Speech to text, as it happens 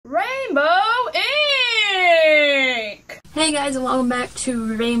Hi guys, and welcome back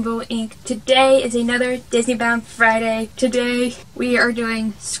to Rainbow Ink. Today is another Disney Bound Friday. Today we are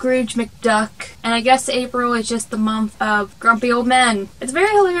doing Scrooge McDuck, and I guess April is just the month of grumpy old men. It's very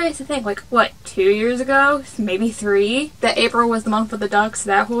hilarious to think, like, what, 2 years ago? Maybe 3? That April was the month of the ducks,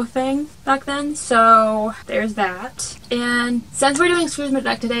 that whole thing back then. So there's that. And since we're doing Scrooge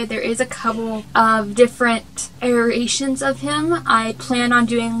McDuck today, there is a couple of different iterations of him. I plan on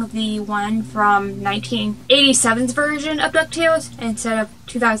doing the one from 1987's version of DuckTales instead of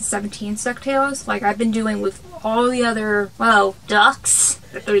 2017's DuckTales, like I've been doing with all the other, well, ducks,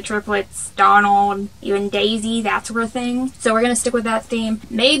 the three triplets, Donald, even Daisy, that sort of thing. So we're gonna stick with that theme.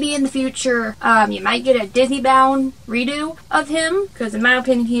 Maybe in the future, you might get a Disney Bound redo of him, because in my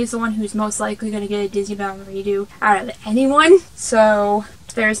opinion, he's the one who's most likely gonna get a Disney Bound redo out of anyone. So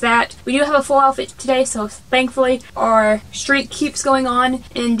there's that. We do have a full outfit today, so thankfully our streak keeps going on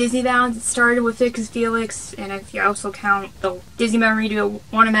in Disney Bound. It started with Fix Felix, and if you also count the Disney Bound redo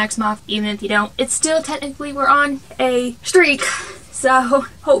One of Maximoff, even if you don't, it's still technically we're on a streak. So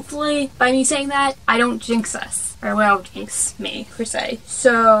hopefully by me saying that, I don't jinx us. Or, well, jinx me, per se.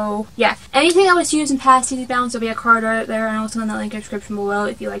 So, yeah. Anything that was used in past Disney Bounds, there'll be a card right there, and also in the link in the description below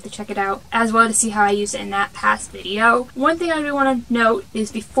if you'd like to check it out, as well to see how I used it in that past video. One thing I do want to note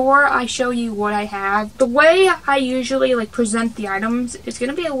is before I show you what I have, the way I usually, present the items is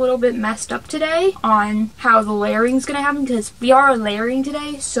going to be a little bit messed up today on how the layering's going to happen, because we are layering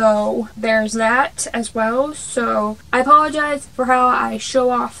today, so there's that as well. So, I apologize for how I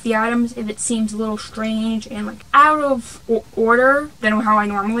show off the items if it seems a little strange and, out of order than how I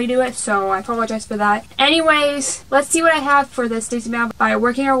normally do it, so I apologize for that. Anyways, let's see what I have for this Disney Bound by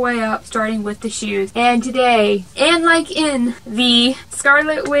working our way up, starting with the shoes. And today, and like in the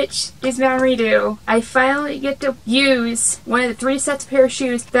Scarlet Witch Disney Bound redo, I finally get to use one of the 3 sets of pair of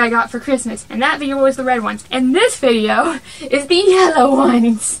shoes that I got for Christmas, and that video was the red ones, and this video is the yellow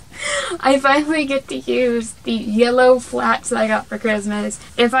ones. I finally get to use the yellow flats that I got for Christmas.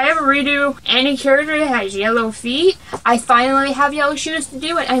 If I ever redo any character that has yellow feet, I finally have yellow shoes to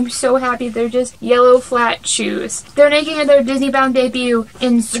do it. I'm so happy they're just yellow flat shoes. They're making their Disney Bound debut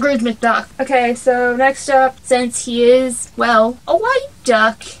in Scrooge McDuck. Okay, so next up, since he is, well, a white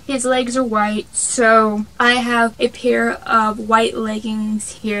duck, his legs are white, so I have a pair of white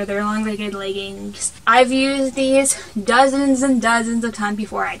leggings here. They're long-legged leggings. I've used these dozens and dozens of times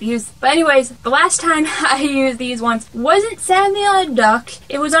before. But anyways, the last time I used these ones wasn't sadly on a duck,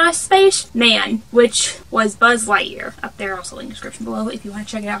 it was on a spaceman, which was Buzz Lightyear. Up there, also in the description below if you want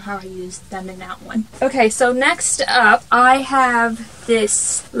to check out how I used them in that one. Okay, so next up, I have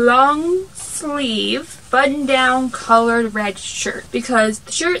this long sleeve button-down colored red shirt, because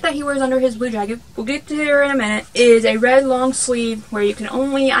the shirt that he wears under his blue jacket, we'll get to here in a minute, is a red long sleeve where you can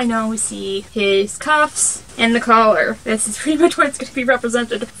only, I know, see his cuffs and the collar. This is pretty much what it's going to be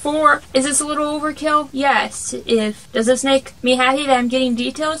represented for. Is this a little overkill? Yes. Does this make me happy that I'm getting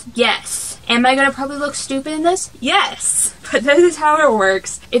details? Yes. Am I going to probably look stupid in this? Yes. But this is how it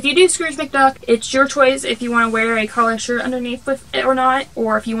works. If you do Scrooge McDuck, it's your choice if you want to wear a collar shirt underneath with it or not,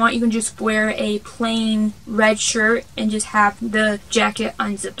 or if you want, you can just wear a plain red shirt and just have the jacket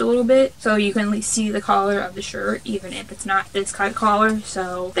unzipped a little bit so you can at least see the collar of the shirt, even if it's not this kind of collar.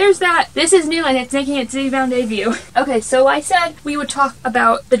 So there's that. This is new and it's making its Disney Bound debut. Okay, so I said we would talk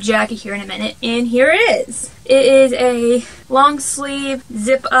about the jacket here in a minute, and here it is. It is a long sleeve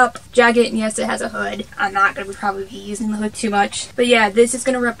zip up jacket, and yes, it has a hood. I'm not going to probably be using the hood too much, but yeah, this is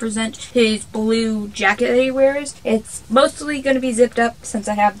going to represent his blue jacket that he wears. It's mostly going to be zipped up since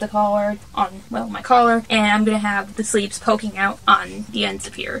I have the collar on, well, my collar, and I'm going to have the sleeves poking out on the ends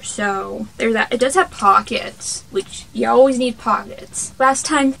of here. So there's that. It does have pockets, which you always need pockets. Last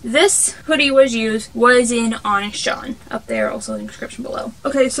time this hoodie was used was in Honest John, up there also in the description below.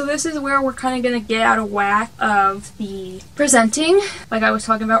 Okay, so this is where we're kind of going to get out of whack of the presenting, like I was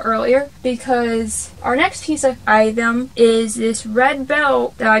talking about earlier, because our next piece of item is this red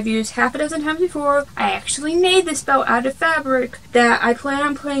belt that I've used half a dozen times before. I actually made this belt out of fabric that I plan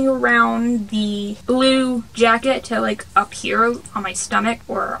on putting around the blue jacket to up here on my stomach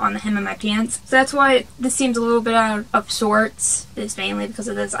or on the hem of my pants. So that's why this seems a little bit out of sorts. It's mainly because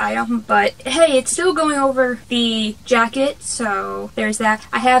of this item, but hey, it's still going over the jacket, so there's that.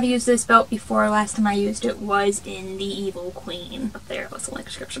 I have used this belt before. Last time I used it was in the Evil Queen. Up there, let's link the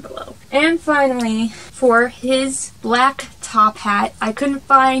description below. And finally, for his black top hat, I couldn't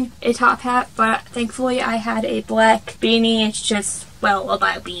find a top hat, but thankfully I had a black beanie. It's just, well, a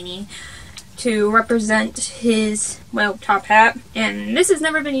black beanie to represent his, well, top hat. And this has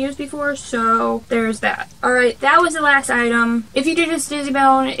never been used before, so there's that. Alright, that was the last item. If you do this Disney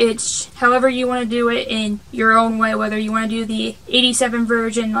Bound, it's however you want to do it in your own way, whether you want to do the 87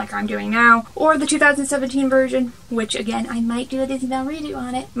 version like I'm doing now, or the 2017 version, which again, I might do a Disney Bound redo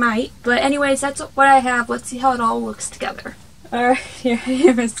on it. Might. But anyways, that's what I have. Let's see how it all looks together. Alright, here I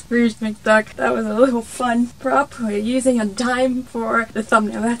am as Scrooge McDuck. That was a little fun prop. We're using a dime for the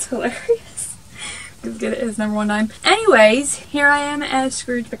thumbnail. That's hilarious. Just get it as number 1 dime. Anyways, here I am as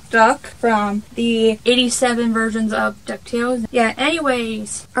Scrooge McDuck from the 87 versions of DuckTales. Yeah,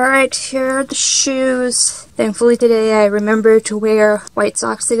 anyways. Alright, here are the shoes. Thankfully today I remembered to wear white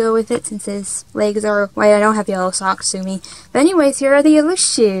socks to go with it since his legs are white. I don't have yellow socks to me. But anyways, here are the yellow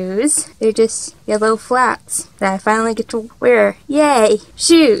shoes. They're just yellow flats that I finally get to wear. Yay!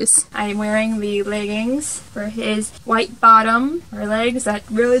 Shoes! I'm wearing the leggings for his white bottom or legs. That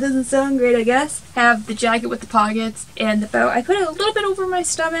really doesn't sound great, I guess. Have the jacket with the pockets and the belt. I put it a little bit over my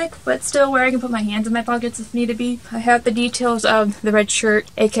stomach, but still where I can put my hands in my pockets if need to be. I have the details of the red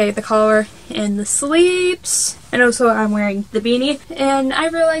shirt, aka the collar, and the sleeves. And also I'm wearing the beanie, and I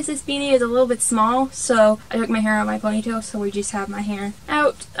realized this beanie is a little bit small, so I took my hair out of my ponytail, so we just have my hair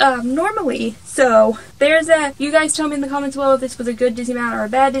out normally. So there's that. You guys tell me in the comments below if this was a good Disney Bound or a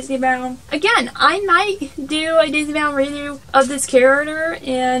bad Disney Bound. Again, I might do a Disney Bound review of this character,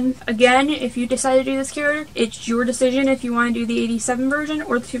 and again, if you decide to do this character, it's your decision if you want to do the 87 version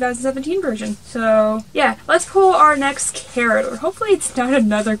or the 2017 version. So yeah, let's pull our next character. Hopefully it's not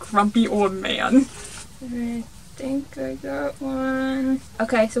another grumpy old man. I think I got one.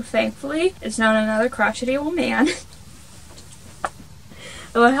 Okay, so thankfully, it's not another crotchety old man.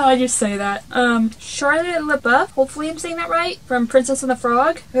 I love how I just say that. Charlotte LaBeouf, hopefully I'm saying that right, from Princess and the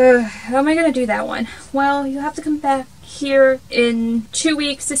Frog. How am I gonna do that one? Well, you have to come back here in 2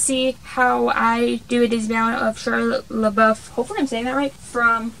 weeks to see how I do a Disney Bound of Charlotte LaBeouf, hopefully I'm saying that right,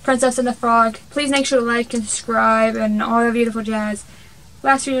 from Princess and the Frog. Please make sure to like and subscribe and all the beautiful jazz.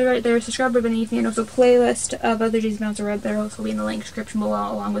 Last video right there, subscribe beneath me, and also a playlist of other Disney Bounds are right there. Also be in the link description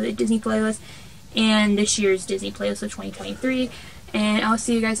below, along with a Disney playlist and this year's Disney playlist of 2023. And I'll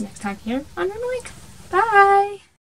see you guys next time here on Link. Bye!